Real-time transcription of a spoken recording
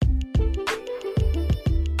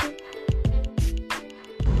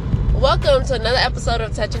Welcome to another episode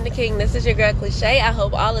of Touching the King. This is your girl Cliche. I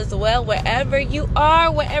hope all is well wherever you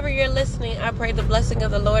are, wherever you're listening. I pray the blessing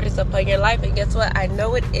of the Lord is upon your life, and guess what? I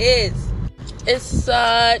know it is. It's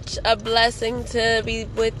such a blessing to be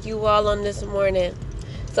with you all on this morning.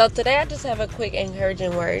 So today I just have a quick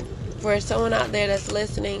encouraging word for someone out there that's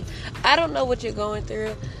listening. I don't know what you're going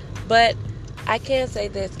through, but I can say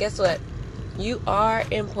this. Guess what? You are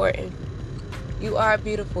important. You are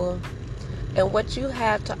beautiful. And what you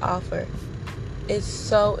have to offer is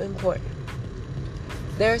so important.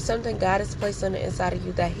 There is something God has placed on the inside of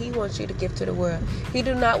you that He wants you to give to the world. He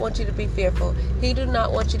do not want you to be fearful. He do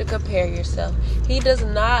not want you to compare yourself. He does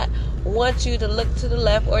not want you to look to the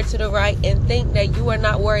left or to the right and think that you are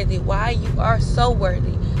not worthy. Why? You are so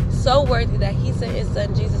worthy. So worthy that He sent His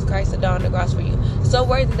Son Jesus Christ to die on the cross for you. So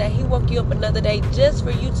worthy that He woke you up another day just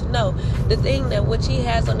for you to know the thing that which He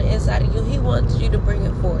has on the inside of you. He wants you to bring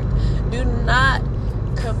it forth. Do not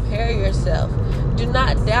compare yourself. Do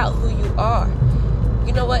not doubt who you are.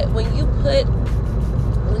 You know what? When you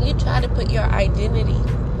try to put your identity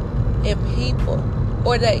in people,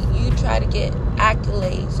 or that you try to get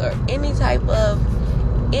accolades or any type of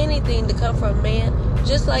anything to come from man,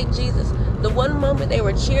 just like Jesus. The one moment they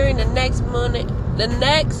were cheering, the next moment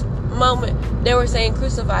they were saying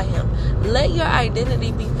crucify Him. Let your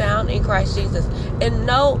identity be found in Christ Jesus, and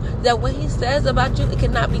know that what He says about you, it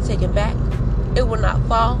cannot be taken back. It will not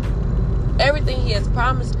fall. Everything He has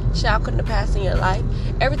promised shall come to pass in your life.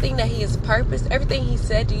 Everything that He has purposed, everything He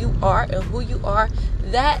said to you are and who you are,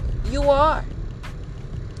 that you are.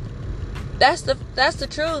 That's the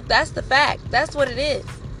truth. That's the fact. That's what it is.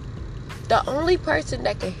 The only person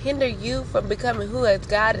that can hinder you from becoming who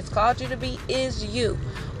God has called you to be is you.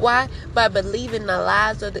 Why? By believing the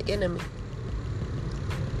lies of the enemy.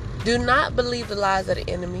 Do not believe the lies of the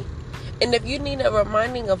enemy. And if you need a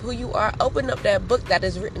reminding of who you are, open up that book that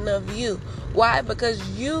is written of you. Why?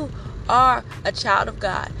 Because you are a child of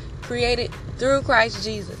God, created through Christ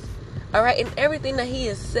Jesus. All right? And everything that He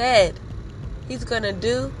has said He's going to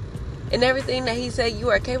do, and everything that He said you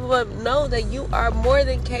are capable of, know that you are more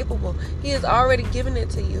than capable. He has already given it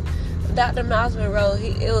to you. Dr. Miles Monroe,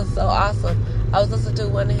 it was so awesome. I was listening to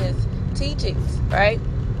one of his teachings, right?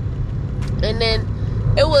 And then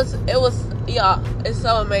it was y'all, it's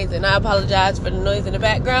so amazing. I apologize for the noise in the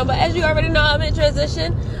background, but as you already know, I'm in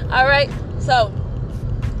transition. All right, so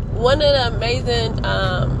one of the amazing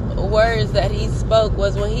words that he spoke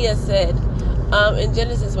was when he had said in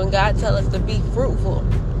Genesis, when God tells us to be fruitful.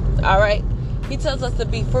 All right, He tells us to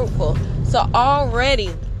be fruitful. So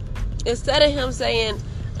already, instead of Him saying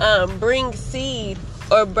bring seed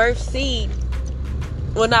or birth seed,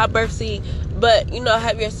 well, not birth seed, but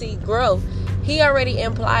have your seed grow, He already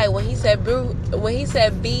implied when he said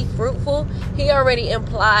be fruitful, He already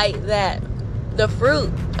implied that the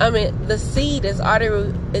fruit, the seed is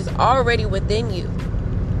already within you.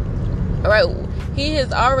 All right, He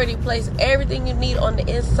has already placed everything you need on the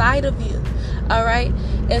inside of you. All right,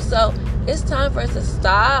 and so it's time for us to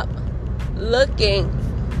stop looking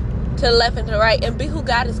to the left and to the right and be who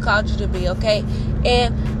God has called you to be. Okay,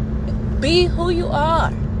 and be who you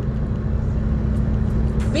are.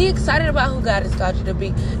 Be excited about who God has called you to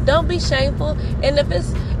be. Don't be shameful. And if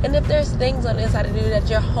there's things on the inside of you that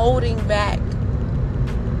you're holding back,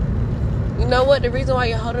 you know what? The reason why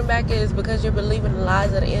you're holding back is because you're believing the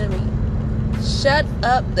lies of the enemy. Shut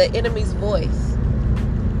up the enemy's voice.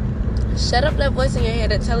 Shut up that voice in your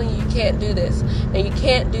head that's telling you can't do this and you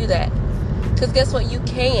can't do that. Because guess what? You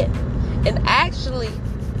can. And actually,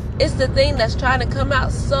 it's the thing that's trying to come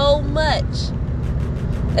out so much.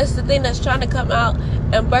 It's the thing that's trying to come out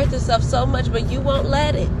and birth itself so much, but you won't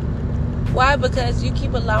let it. Why? Because you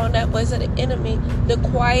keep allowing that voice of the enemy to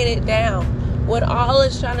quiet it down, when all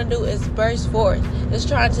it's trying to do is burst forth. It's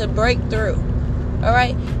trying to break through. All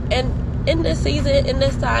right? And in this season, in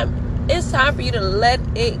this time, it's time for you to let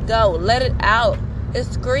it go. Let it out. It's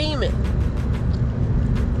screaming.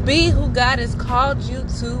 Be who God has called you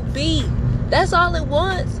to be. That's all it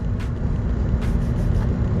wants.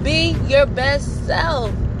 Be your best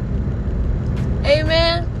self.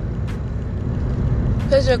 Amen.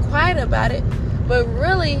 Because you're quiet about it, but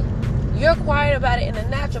really you're quiet about it in the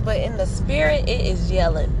natural, but in the spirit it is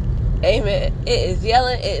yelling. Amen. It is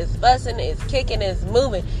yelling, it is fussing, it is kicking, it is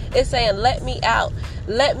moving. It's saying, let me out.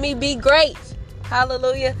 Let me be great.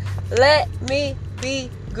 Hallelujah. Let me be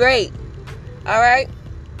great. All right.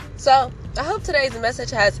 So I hope today's message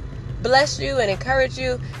has bless you and encourage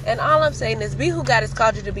you. And all I'm saying is be who God has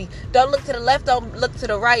called you to be. Don't look to the left. Don't look to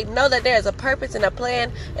the right. Know that there's a purpose and a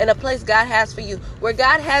plan and a place God has for you. Where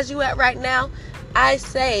God has you at right now, I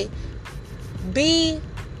say be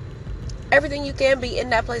everything you can be in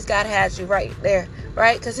that place. God has you right there,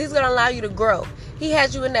 right? Because He's going to allow you to grow. He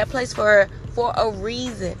has you in that place for a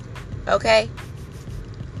reason, okay?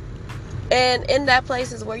 And in that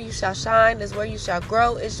place is where you shall shine, is where you shall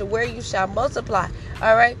grow, is where you shall multiply,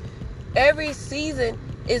 all right? Every season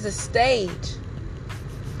is a stage.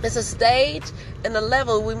 It's a stage and a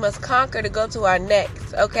level we must conquer to go to our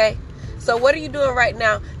next, okay? So what are you doing right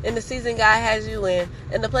now in the season God has you in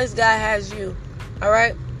the place God has you, all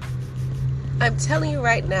right? I'm telling you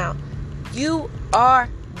right now, you are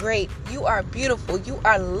great. You are beautiful. You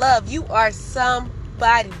are loved. You are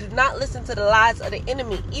somebody. Do not listen to the lies of the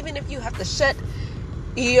enemy, even if you have to shut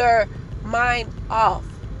your mind off.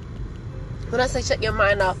 When I say shut your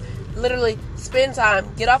mind off, literally spend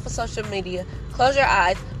time, get off of social media, close your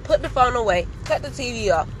eyes, put the phone away, cut the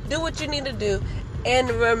TV off, do what you need to do, and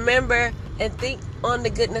remember and think on the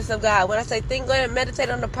goodness of God. When I say think, go ahead and meditate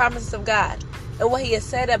on the promises of God and what He has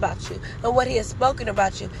said about you and what He has spoken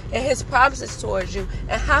about you and His promises towards you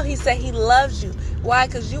and how He said He loves you. Why?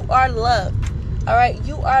 Because you are loved. All right?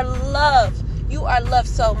 You are loved. You are loved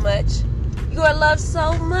so much. You are loved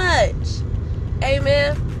so much.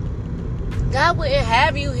 Amen. God wouldn't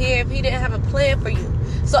have you here if He didn't have a plan for you.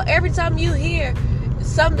 So every time you hear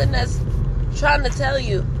something that's trying to tell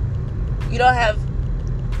you you don't have,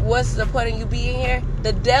 what's the point of you being here?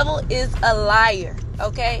 The devil is a liar,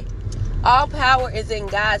 okay? All power is in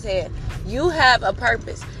God's hand. You have a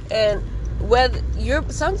purpose. And whether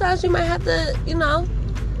sometimes you might have to,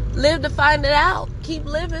 live to find it out. Keep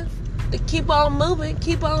living. To keep on moving.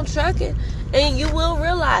 Keep on trucking. And you will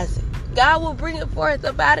realize it. God will bring it forth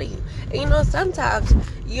up out of you. And sometimes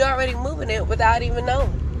you're already moving it without even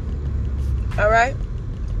knowing. Alright?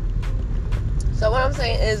 So what I'm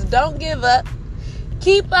saying is don't give up.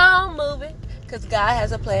 Keep on moving. Because God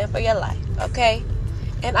has a plan for your life. Okay?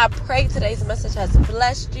 And I pray today's message has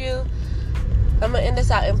blessed you. I'm going to end this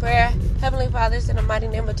out in prayer. Heavenly Father, in the mighty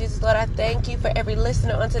name of Jesus, Lord, I thank you for every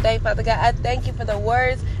listener on today, Father God. I thank you for the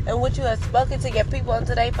words and what you have spoken to your people on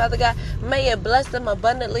today, Father God. May it bless them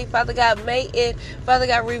abundantly, Father God. May it, Father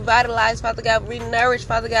God, revitalize, Father God, re-nourish,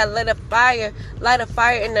 Father God. Light a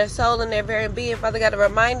fire in their soul and their very being, Father God, to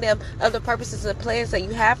remind them of the purposes and plans that you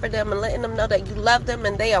have for them and letting them know that you love them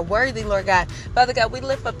and they are worthy, Lord God. Father God, we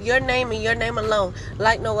lift up your name and your name alone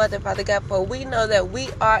like no other, Father God, for we know that we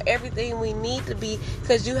are everything we need to be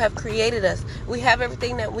because you have created us. We have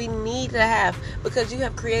everything that we need to have because you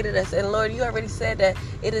have created us. And Lord, you already said that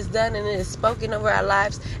it is done and it is spoken over our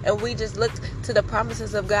lives. And we just look to the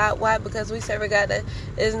promises of God. Why? Because we serve a God that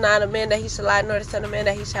is not a man that He shall lie, nor the son of man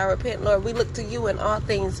that He shall repent. Lord, we look to you in all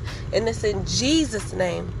things. And it's in Jesus'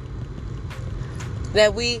 name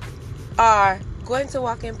that we are going to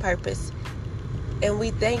walk in purpose. And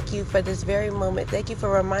we thank you for this very moment. Thank you for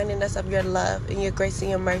reminding us of your love and your grace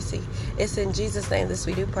and your mercy. It's in Jesus' name that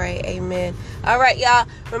we do pray. Amen. All right, y'all.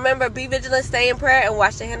 Remember, be vigilant, stay in prayer, and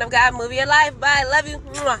watch the hand of God move your life. Bye. Love you.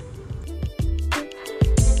 Mwah.